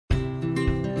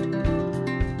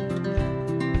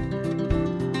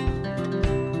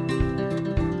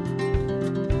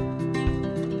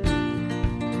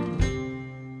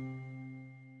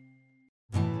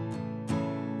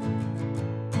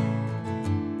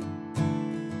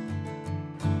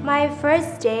My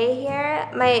first day here,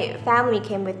 my family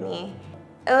came with me.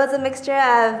 It was a mixture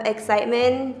of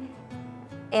excitement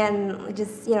and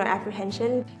just,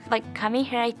 apprehension. Like coming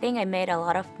here, I think I made a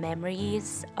lot of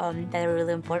memories that are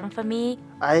really important for me.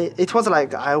 It was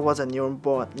like I was a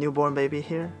newborn baby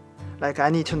here. Like I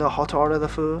need to know how to order the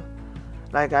food.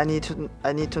 Like I need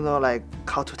to know like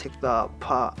how to take the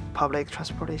public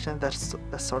transportation. That's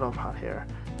sort of hard here.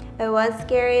 It was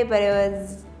scary, but it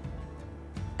was,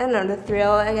 I don't know, the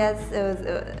thrill, I guess.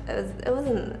 It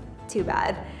wasn't too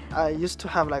bad. I used to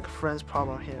have like friends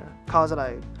problem here, cause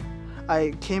like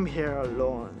I came here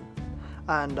alone,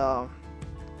 and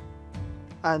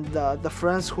the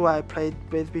friends who I played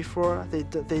with before, they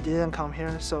didn't come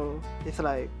here, so it's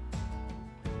like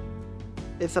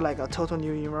a total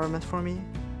new environment for me.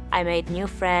 I made new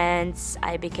friends.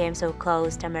 I became so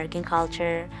close to American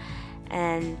culture,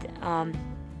 and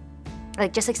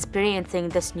like just experiencing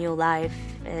this new life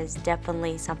is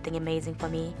definitely something amazing for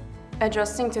me.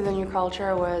 Adjusting to the new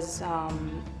culture was,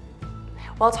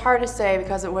 well, it's hard to say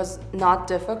because it was not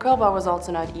difficult, but it was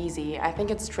also not easy. I think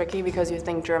it's tricky because you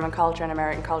think German culture and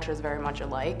American culture is very much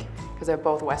alike because they're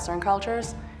both Western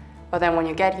cultures. But then when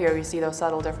you get here, you see those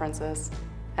subtle differences.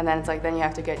 And then it's like, then you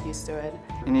have to get used to it.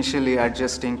 Initially,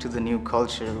 adjusting to the new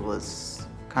culture was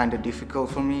kind of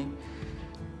difficult for me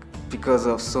because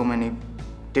of so many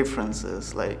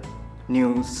differences, like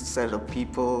new set of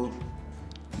people.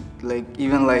 Like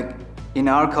even like in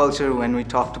our culture, when we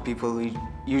talk to people, we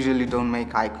usually don't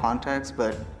make eye contacts,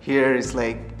 but here it's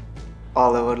like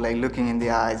all over, like looking in the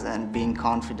eyes and being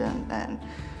confident and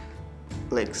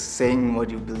like saying what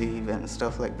you believe and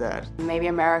stuff like that. Maybe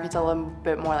America's a little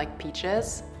bit more like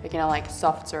peaches, like, like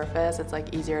soft surface. It's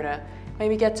like easier to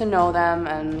maybe get to know them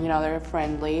and, they're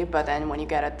friendly, but then when you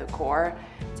get at the core,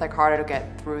 it's like harder to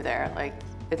get through there. Like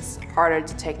it's harder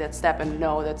to take that step and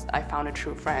know that I found a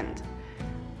true friend.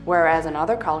 Whereas in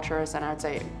other cultures, and I'd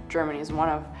say Germany is one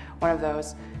of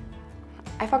those,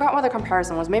 I forgot what the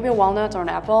comparison was, maybe a walnut or an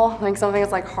apple, like something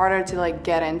that's like harder to like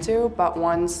get into, but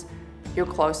once you're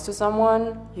close to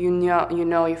someone, you know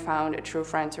you found a true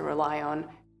friend to rely on.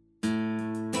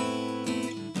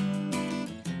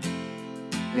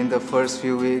 In the first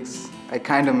few weeks, I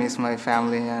kind of miss my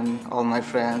family and all my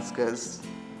friends because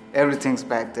everything's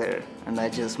back there and I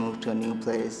just moved to a new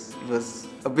place. It was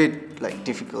a bit like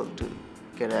difficult to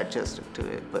get adjusted to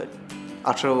it, but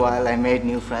after a while I made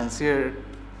new friends here.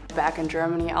 Back in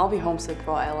Germany, I'll be homesick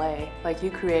for LA. Like you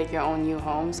create your own new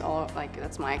homes, like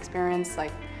that's my experience,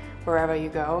 like wherever you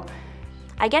go.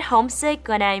 I get homesick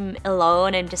when I'm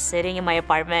alone and just sitting in my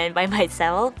apartment by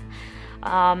myself.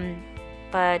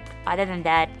 But other than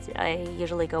that, I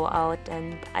usually go out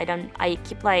and I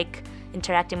keep like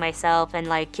interacting myself and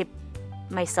like keep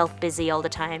myself busy all the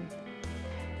time.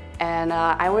 And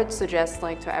I would suggest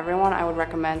like to everyone, I would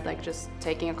recommend like just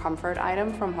taking a comfort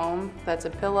item from home. That's a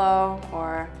pillow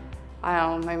or I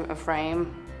don't know, maybe a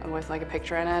frame with like a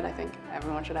picture in it. I think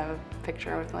everyone should have a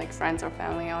picture with like friends or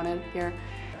family on it here.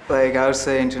 Like I would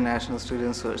say international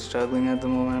students who are struggling at the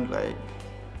moment, like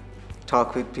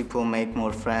talk with people, make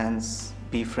more friends,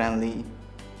 be friendly,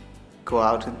 go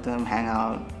out with them, hang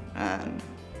out, and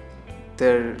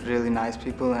they're really nice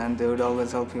people and they would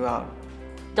always help you out.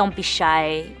 Don't be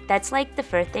shy. That's like the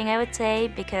first thing I would say,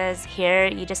 because here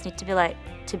you just need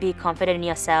to be confident in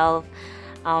yourself.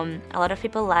 A lot of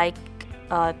people like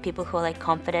people who are like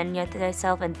confident in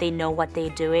themselves and they know what they're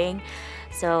doing.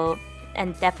 So,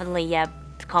 and definitely, yeah,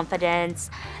 confidence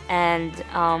and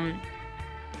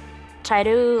try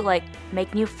to like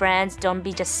make new friends. Don't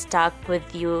be just stuck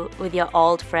with your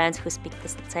old friends who speak the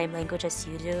same language as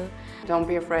you do. Don't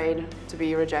be afraid to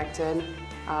be rejected.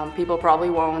 People probably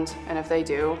won't, and if they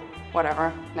do,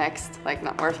 whatever, next, like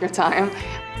not worth your time.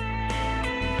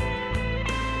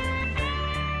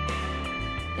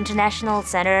 International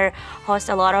Center hosts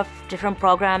a lot of different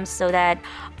programs so that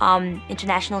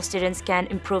international students can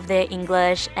improve their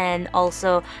English and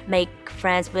also make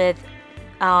friends with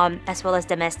as well as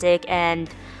domestic and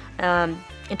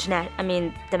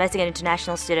domestic and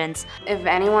international students. If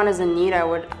anyone is in need, I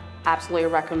would absolutely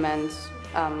recommend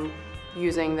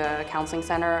using the counseling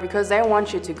center because they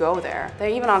want you to go there. They're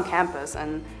even on campus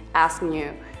and asking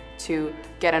you to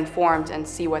get informed and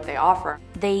see what they offer.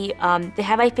 They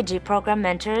have IPG program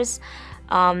mentors.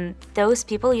 Those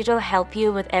people usually help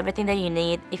you with everything that you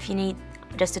need. If you need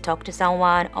just to talk to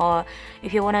someone, or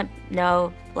if you want to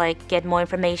know, like, get more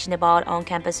information about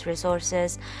on-campus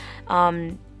resources,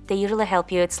 they usually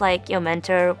help you. It's like your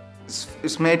mentor.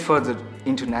 It's made for the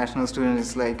international students.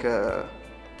 It's like a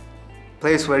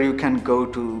place where you can go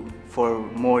to for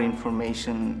more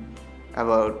information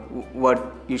about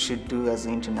what you should do as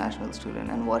an international student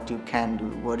and what you can do,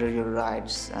 what are your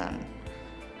rights, and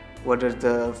what are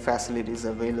the facilities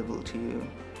available to you.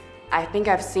 I think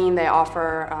I've seen they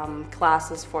offer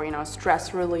classes for,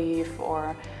 stress relief,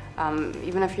 or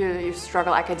even if you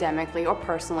struggle academically or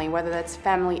personally, whether that's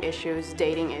family issues,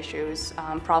 dating issues,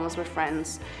 problems with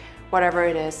friends, whatever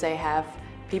it is, they have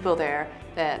people there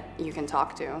that you can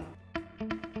talk to.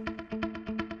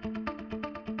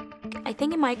 I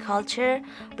think in my culture,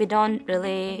 we don't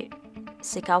really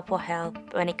seek out for help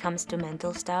when it comes to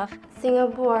mental stuff.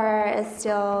 Singapore is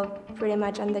still pretty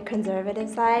much on the conservative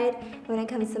side when it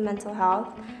comes to mental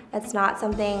health. It's not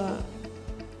something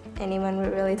anyone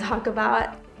would really talk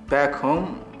about. Back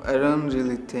home, I don't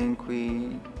really think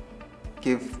we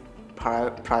give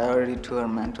priority to our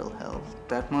mental health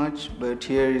that much, but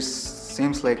here it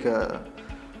seems like a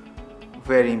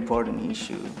very important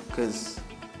issue,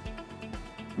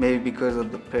 maybe because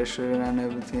of the pressure and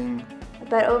everything.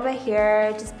 But over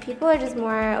here, people are just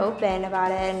more open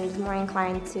about it and just more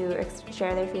inclined to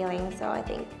share their feelings. So I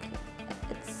think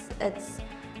it's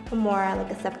a more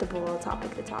acceptable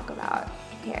topic to talk about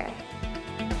here.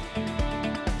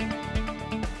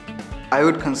 I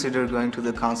would consider going to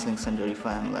the counseling center if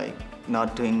I'm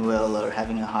not doing well or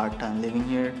having a hard time living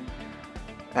here.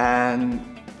 And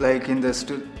in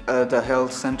the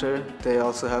health center, they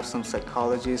also have some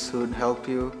psychologists who would help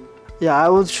you. Yeah, I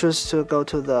would choose to go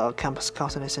to the campus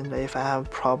counseling center if I have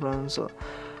problems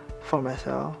for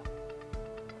myself.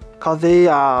 Because they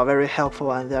are very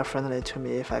helpful and they're friendly to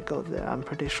me if I go there. I'm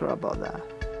pretty sure about that.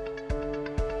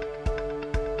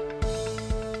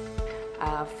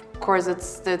 Of course,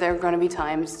 there are going to be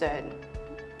times that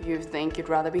you think you'd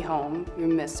rather be home, you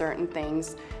miss certain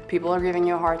things, people are giving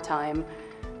you a hard time,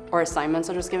 or assignments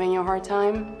are just giving you a hard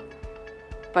time.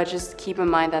 But just keep in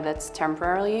mind that that's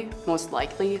temporarily, most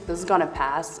likely. This is gonna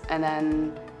pass, and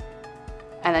then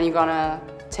you're gonna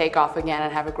take off again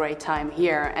and have a great time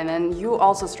here. And then you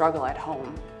also struggle at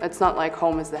home. It's not like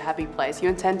home is the happy place. You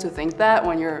intend to think that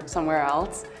when you're somewhere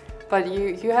else, but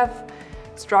you have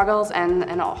struggles and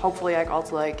hopefully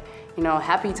also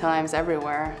happy times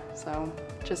everywhere. So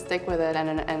just stick with it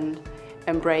and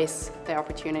embrace the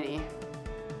opportunity.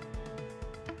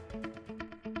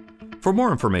 For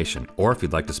more information, or if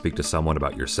you'd like to speak to someone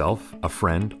about yourself, a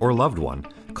friend, or loved one,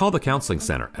 call the Counseling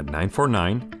Center at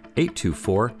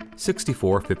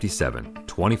 949-824-6457,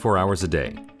 24 hours a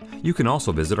day. You can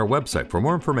also visit our website for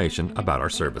more information about our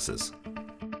services.